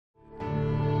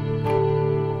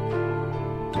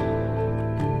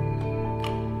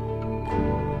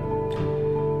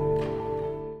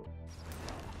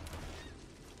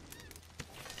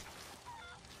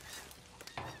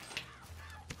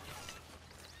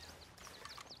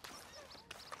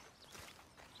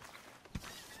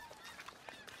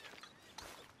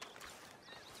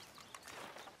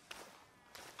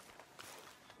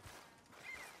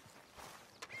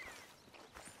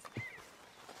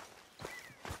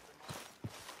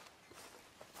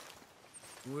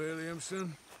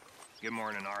Williamson? Good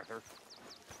morning, Arthur.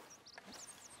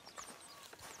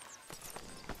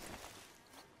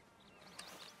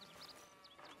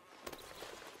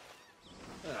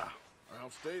 Yeah,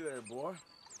 I'll stay there, boy.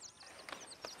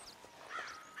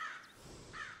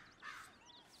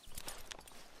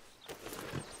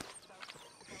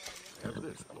 Have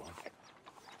this, boy.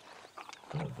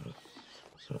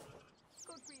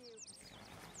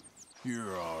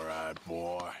 You're all right,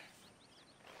 boy.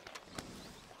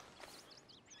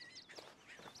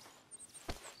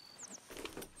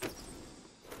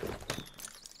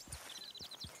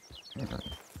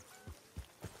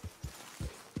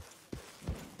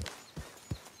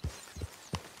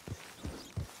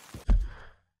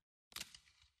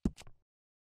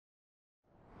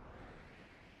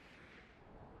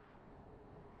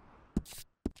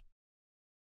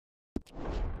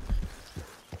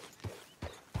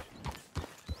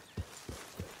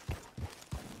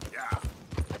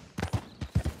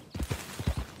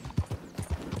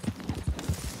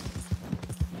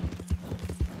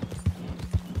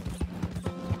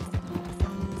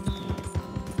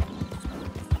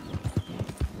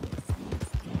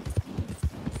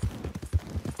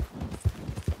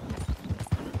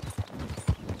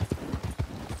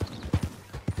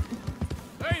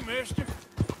 Hey, mister.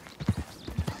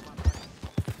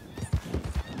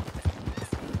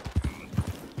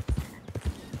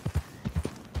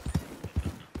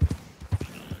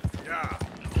 Yeah.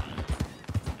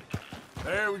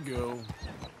 There we go.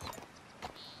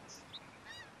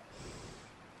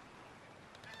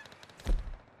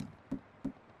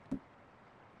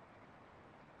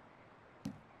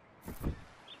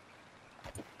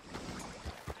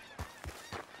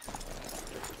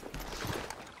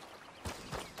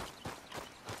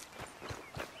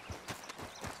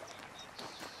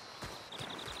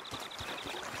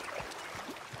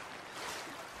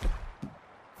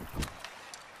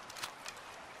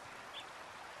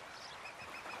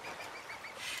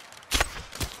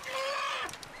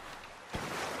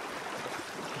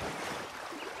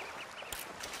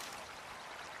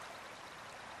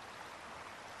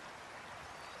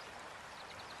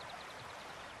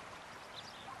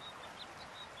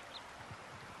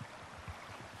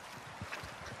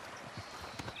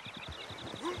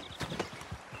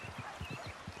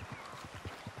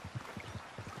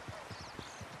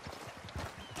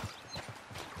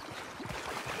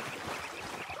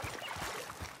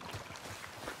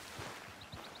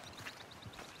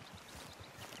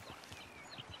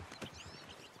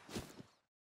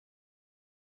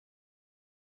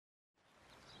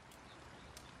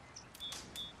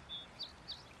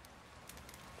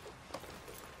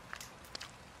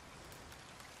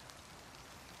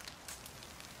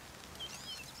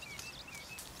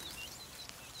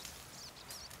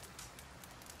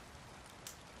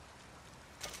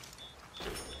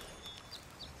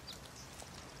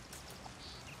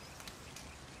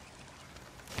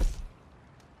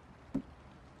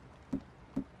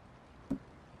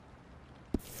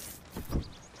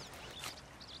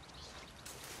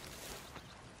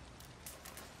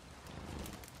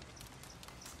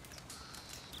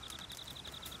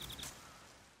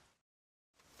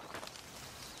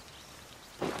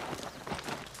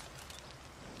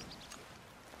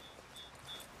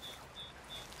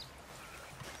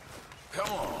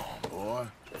 Come on, boy.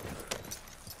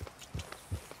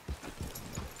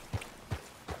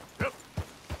 Yep.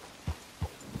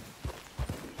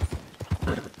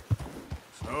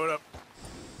 Slow it up.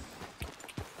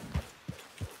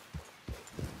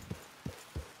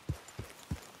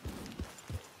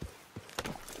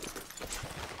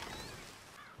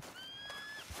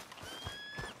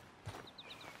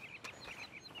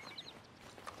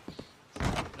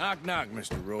 Knock, knock,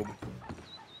 Mr. Robin.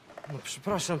 No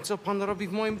przepraszam, co pan robi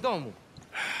w moim domu?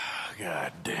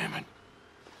 God damn it.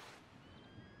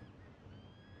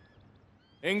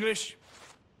 English?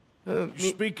 You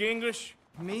speak English?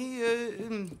 Me,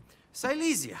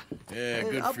 Silesia. Yeah,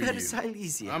 good for Upper you.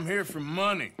 Silesia. I'm here for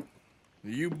money.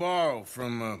 You borrow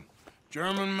from a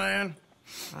German man?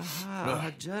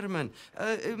 Aha, German.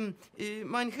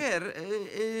 Mein Herr,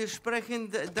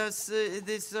 sprechen das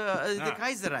the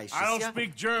Kaiserreich. I don't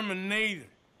speak German neither.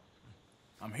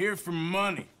 I'm here for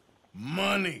money.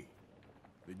 Money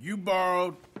that you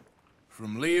borrowed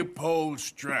from Leopold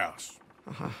Strauss.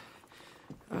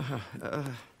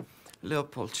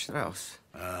 Leopold Strauss.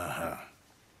 Uh-huh.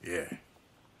 Yeah.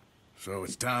 So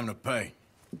it's time to pay.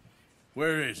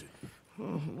 Where is it?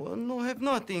 Oh, well, no, have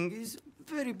nothing. It's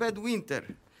very bad winter.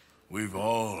 We've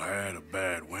all had a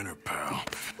bad winter, pal.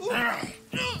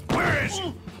 Where is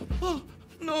it? Oh,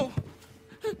 no.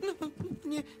 No,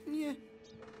 nie, nie.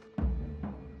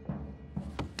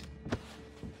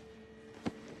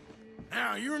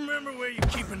 Now, you remember where you're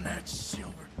keeping that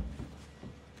silver?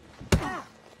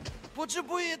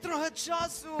 Potrzebuję trochę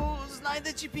czasu.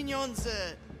 Znajdę ci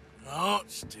pieniądze. Oh,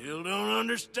 still don't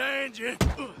understand you.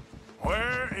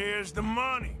 Where is the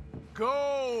money?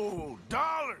 Gold,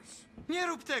 dollars. Nie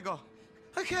rób tego.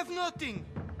 I have nothing.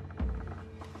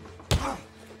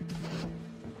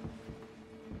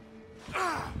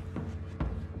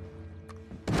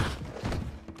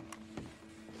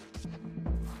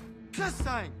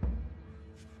 Przestań!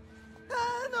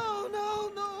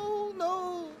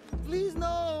 No. Please,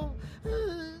 no.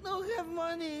 Don't have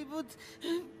money, but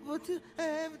I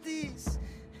have this.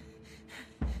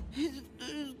 It's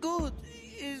good.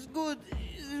 It's good.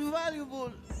 It's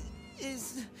valuable.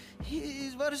 It's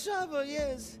Warszawa,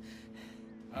 yes.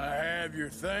 I have your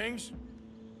things,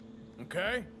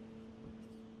 okay?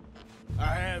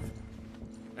 I have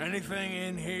anything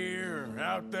in here or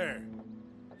out there.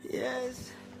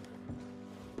 Yes.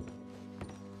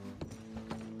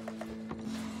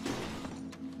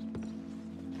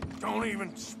 Don't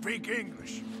even speak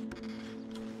English.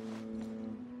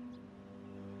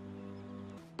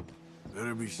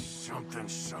 Better be something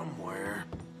somewhere.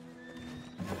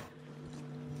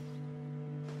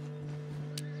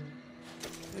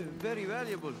 Very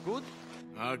valuable. Good?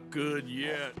 Not good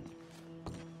yet.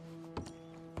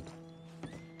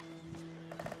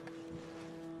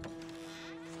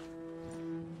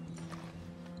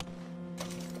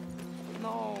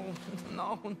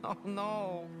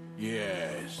 No.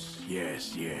 Yes.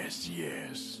 You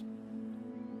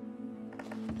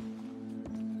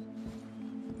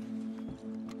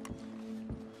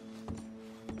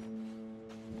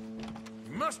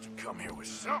must have come here with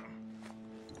something.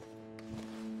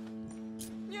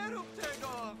 Nie rób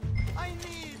tego!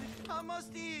 I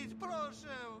must eat,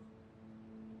 proszę!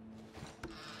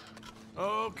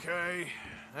 Okay,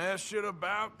 that should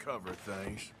about cover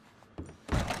things.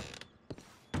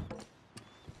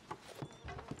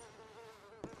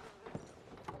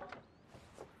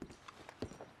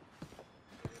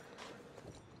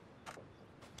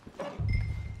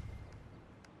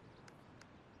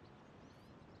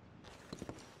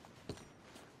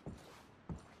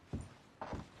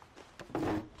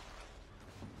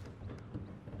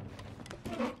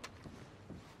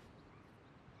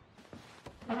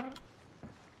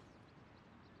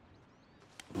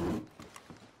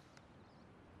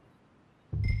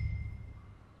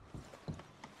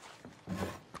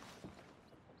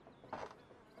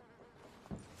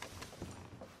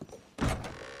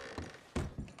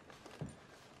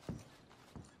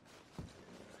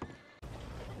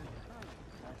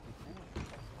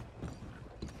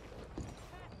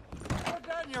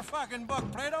 Your fucking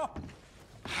book, Plato.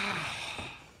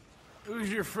 Who's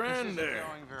your friend there?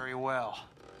 Going very well.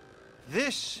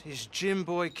 This is Jim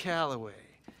Boy Calloway.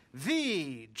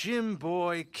 The Jim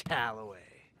Boy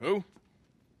Calloway. Who?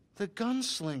 The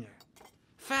gunslinger.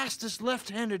 Fastest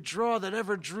left-handed draw that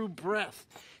ever drew breath.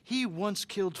 He once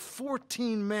killed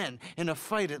 14 men in a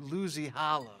fight at Lucy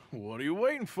Hollow. What are you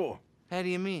waiting for? How do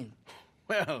you mean?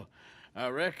 Well, I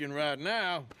reckon right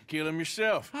now, kill him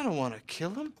yourself. I don't want to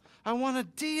kill him. I want to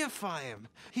deify him.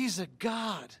 He's a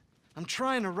god. I'm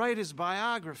trying to write his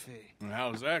biography. And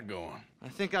how's that going? I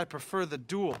think I prefer the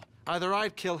duel. Either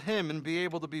I'd kill him and be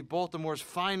able to be Baltimore's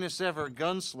finest ever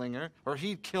gunslinger, or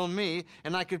he'd kill me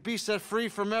and I could be set free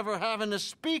from ever having to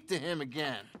speak to him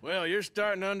again. Well, you're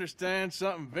starting to understand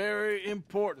something very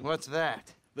important. What's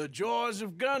that? The joys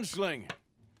of gunslinging.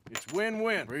 It's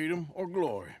win-win, freedom or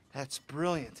glory. That's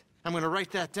brilliant. I'm going to write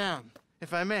that down,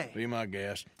 if I may. Be my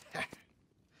guest.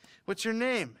 What's your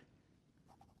name?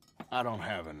 I don't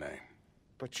have a name.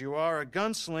 But you are a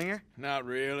gunslinger. Not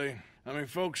really. I mean,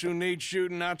 folks who need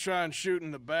shooting, I try and shoot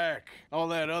in the back. All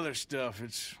that other stuff,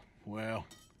 it's, well,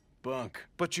 bunk.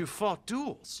 But you fought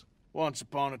duels. Once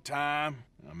upon a time,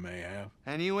 I may have.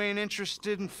 And you ain't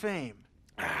interested in fame.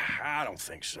 I don't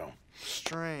think so.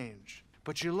 Strange.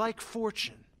 But you like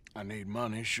fortune. I need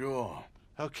money, sure.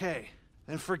 Okay.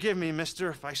 Then forgive me, mister,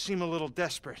 if I seem a little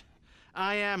desperate.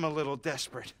 I am a little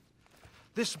desperate.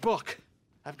 This book,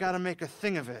 I've got to make a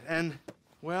thing of it, and,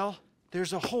 well,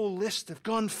 there's a whole list of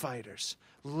gunfighters.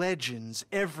 Legends,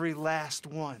 every last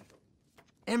one.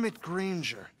 Emmett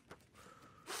Granger,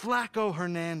 Flaco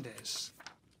Hernandez,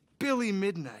 Billy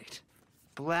Midnight,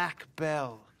 Black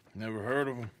Bell. Never heard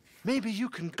of them. Maybe you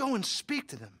can go and speak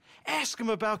to them. Ask them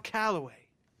about Calloway.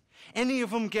 Any of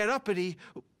them get uppity,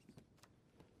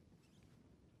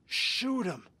 shoot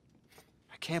them.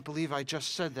 I can't believe I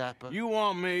just said that, but... You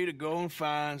want me to go and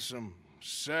find some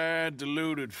sad,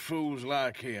 deluded fools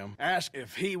like him ask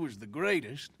if he was the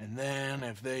greatest, and then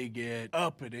if they get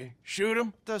uppity, shoot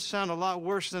him? Does sound a lot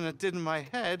worse than it did in my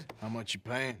head. How much you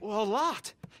paying? Well, a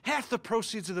lot. Half the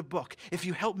proceeds of the book, if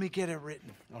you help me get it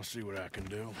written. I'll see what I can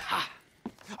do.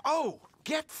 Oh,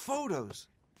 get photos.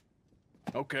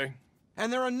 Okay.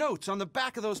 And there are notes on the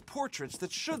back of those portraits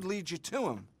that should lead you to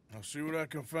him. I'll see what I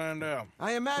can find out.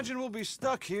 I imagine we'll be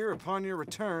stuck here upon your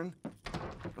return.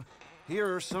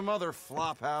 Here are some other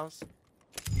flophouse.